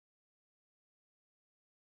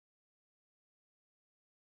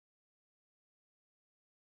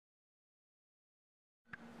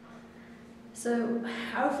So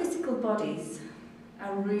our physical bodies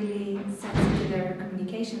are really sensitive to their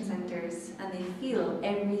communication centers, and they feel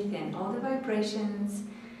everything, all the vibrations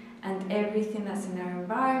and everything that's in our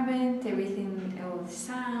environment, everything, all the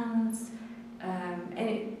sounds,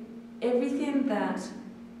 everything that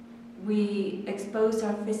we expose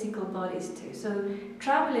our physical bodies to. So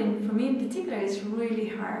traveling, for me in particular, is really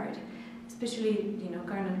hard, especially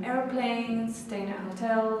going on airplanes, staying at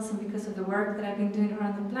hotels, and because of the work that I've been doing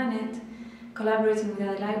around the planet, collaborating with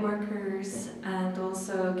other light workers and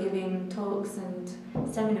also giving talks and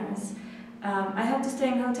seminars, I have to stay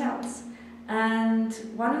in hotels. And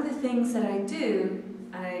one of the things that I do,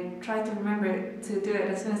 I try to remember to do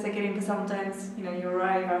it as soon as I get in, because sometimes you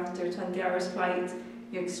arrive after 20 hours flight,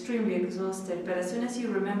 you're extremely exhausted, but as soon as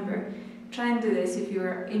you remember, try and do this if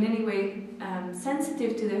you're in any way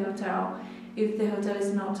sensitive to the hotel, if the hotel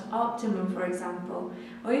is not optimum, for example,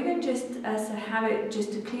 or even just as a habit,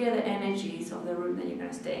 just to clear the energies of the room that you're going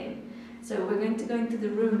to stay in. So we're going to go into the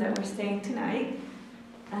room that we're staying tonight,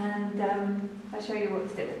 and I'll show you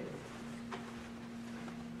what's there.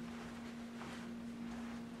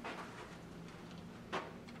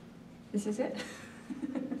 This is it?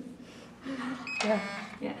 Yeah.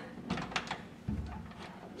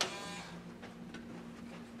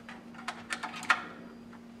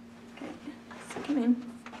 Okay, so come in.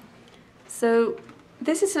 So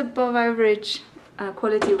this is above average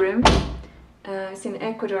quality room. It's in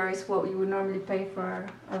Ecuador, is what you would normally pay for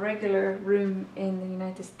a regular room in the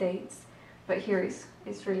United States. But here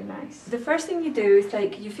it's really nice. The first thing you do is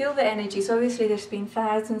you feel the energy. So obviously there's been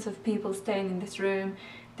thousands of people staying in this room.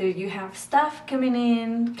 There you have staff coming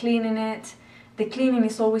in, cleaning it. The cleaning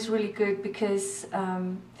is always really good because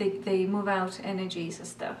they move out energies and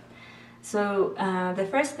stuff. So the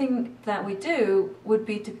first thing that we do would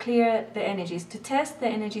be to clear the energies, to test the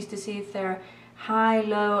energies to see if they're high,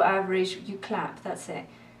 low, average. You clap, that's it.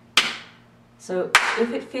 So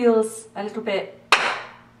if it feels a little bit,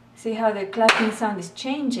 see how the clapping sound is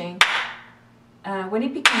changing? When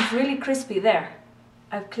it becomes really crispy there,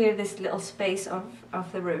 I've cleared this little space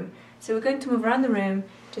of the room. So we're going to move around the room,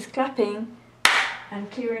 just clapping and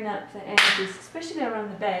clearing up the energies, especially around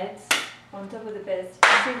the beds, on top of the beds. You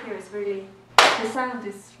can see here is really, the sound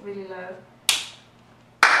is really low.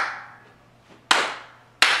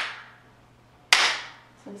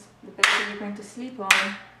 So it's the beds that you're going to sleep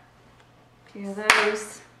on, clear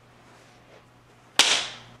those.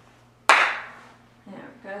 There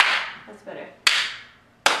we go, that's better.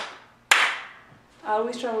 I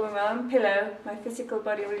always travel with my own pillow. My physical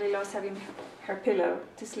body really loves having her pillow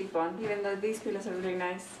to sleep on, even though these pillows are really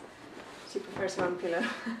nice. She prefers one pillow.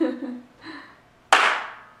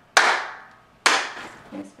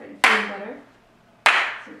 Yes, but it's feeling better.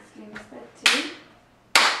 So it's clean this bed too.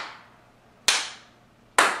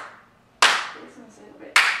 This one's a little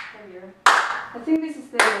bit heavier. I think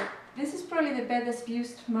this is probably the bed that's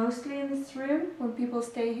used mostly in this room when people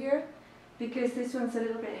stay here, because this one's a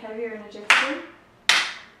little bit heavier energetically.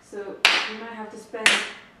 So you might have to spend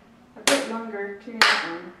a bit longer clearing that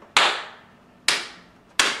one.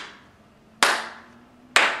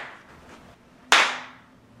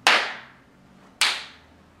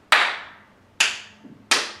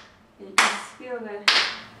 You can feel there.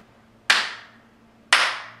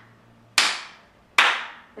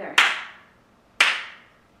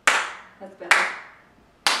 That's better.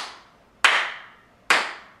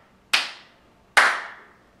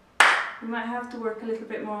 We might have to work a little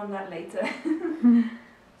bit more on that later.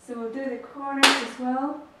 So we'll do the corners as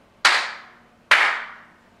well.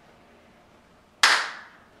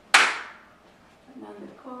 And then the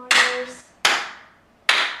corners.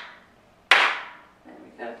 There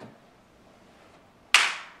we go.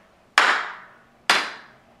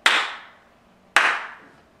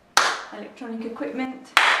 Electronic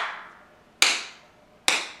equipment.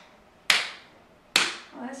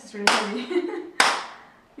 Oh, this is really heavy.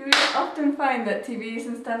 You will often find that TVs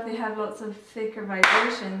and stuff, they have lots of thicker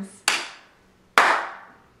vibrations.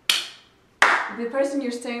 If the person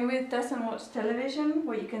you're staying with doesn't watch television,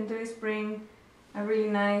 what you can do is bring a really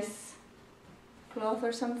nice cloth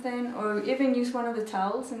or something, or even use one of the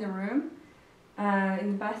towels in the room,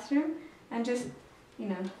 in the bathroom, and just,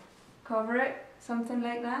 cover it, something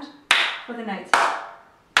like that, for the night.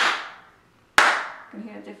 You can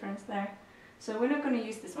hear a difference there. So we're not going to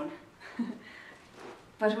use this one.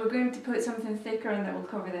 But we're going to put something thicker and that will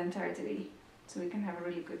cover the entire TV, so we can have a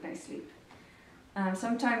really good night's sleep.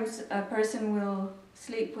 Sometimes a person will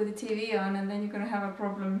sleep with the TV on, and then you're going to have a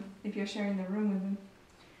problem if you're sharing the room with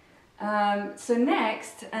them. So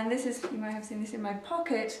next, and this is, you might have seen this in my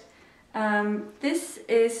pocket, this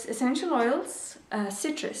is essential oils,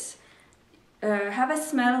 citrus. have a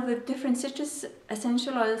smell of the different citrus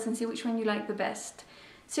essential oils and see which one you like the best.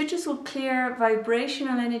 Citrus will clear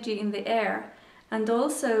vibrational energy in the air, and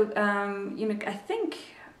also, you know,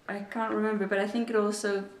 I can't remember, but I think it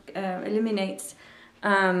also eliminates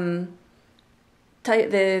the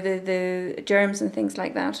germs and things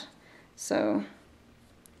like that. So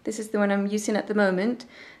this is the one I'm using at the moment.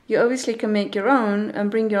 You obviously can make your own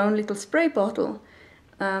and bring your own little spray bottle.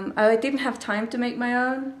 I didn't have time to make my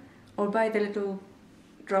own or buy the little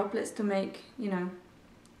droplets to make, you know,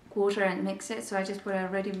 water and mix it, so I just bought a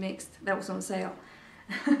ready mixed that was on sale.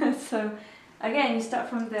 So again, you start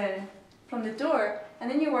from the door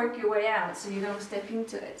and then you work your way out so you don't step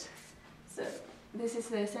into it. So this is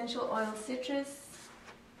the essential oil citrus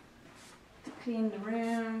to clean the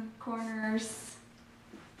room, corners,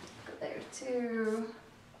 go there too,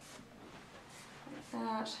 like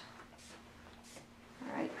that.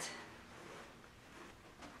 Alright.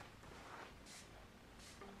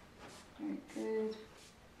 Very good.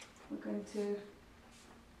 We're going to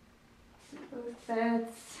do both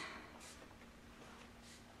beds.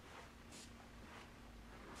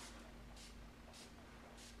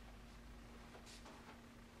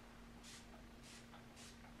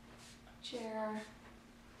 Chair.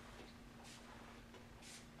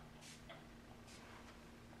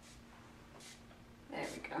 There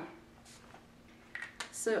we go.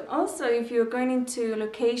 So also, if you're going into a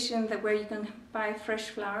location where you can buy fresh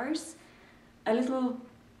flowers, a little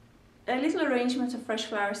arrangement of fresh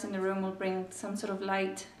flowers in the room will bring some sort of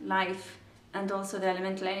light, life, and also the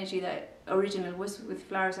elemental energy that original was with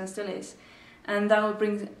flowers and still is. And that will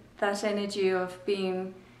bring that energy of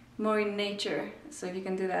being more in nature. So if you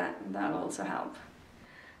can do that, that'll also help.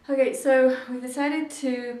 Okay, so we decided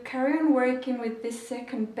to carry on working with this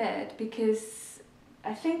second bed because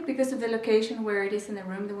I think because of the location where it is in the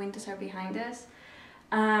room, the windows are behind us.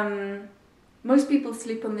 Most people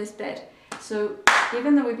sleep on this bed. So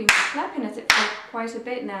even though we've been clapping at it for quite a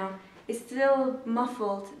bit now, it's still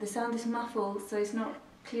muffled. The sound is muffled, so it's not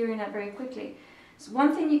clearing up very quickly. So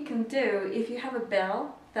one thing you can do, if you have a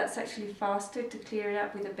bell, that's actually faster to clear it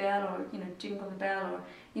up with a bell, or, you know, jingle the bell, or,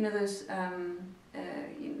 you know, those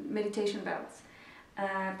meditation bells.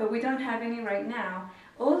 But we don't have any right now.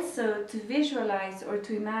 Also, to visualize or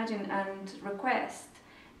to imagine and request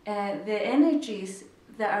the energies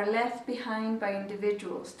that are left behind by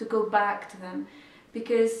individuals, to go back to them.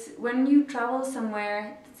 Because when you travel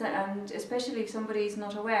somewhere, and especially if somebody is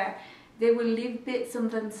not aware, they will leave bits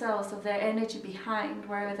of themselves, of their energy behind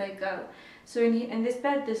wherever they go. So in this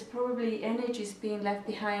bed, there's probably energies being left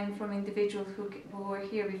behind from individuals who were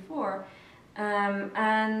here before.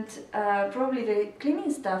 And probably the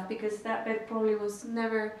cleaning stuff, because that bed probably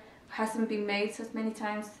hasn't been made so many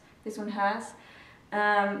times. This one has.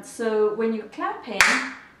 So when you clap in,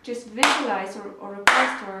 just visualize or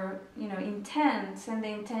request or, you know, intend, send the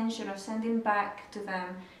intention of sending back to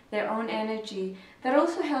them their own energy. That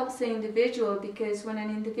also helps the individual, because when an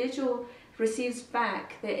individual receives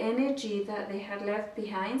back the energy that they had left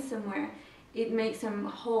behind somewhere, it makes them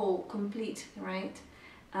whole, complete, right?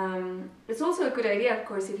 It's also a good idea, of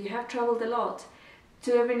course, if you have traveled a lot,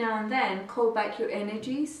 to every now and then call back your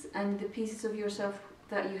energies and the pieces of yourself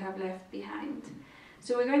that you have left behind.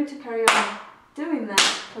 So we're going to carry on doing that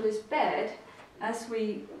for this bed. As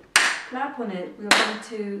we clap on it, we're going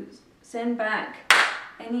to send back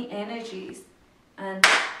any energies and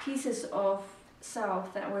pieces of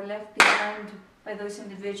self that were left behind by those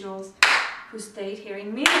individuals who stayed here.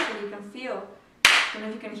 Immediately you can feel, I don't know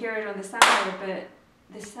if you can hear it on the sound here,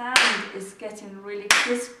 but the sound is getting really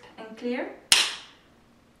crisp and clear.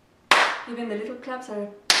 Even the little claps are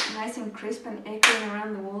nice and crisp and echoing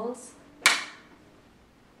around the walls.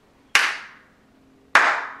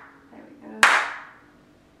 There we go.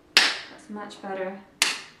 That's much better.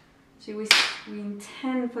 So we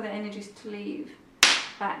intend for the energies to leave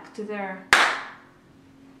back to their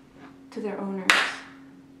owners.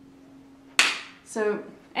 So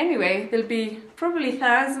anyway, there'll be probably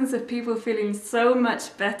thousands of people feeling so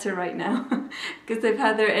much better right now because they've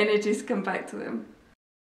had their energies come back to them.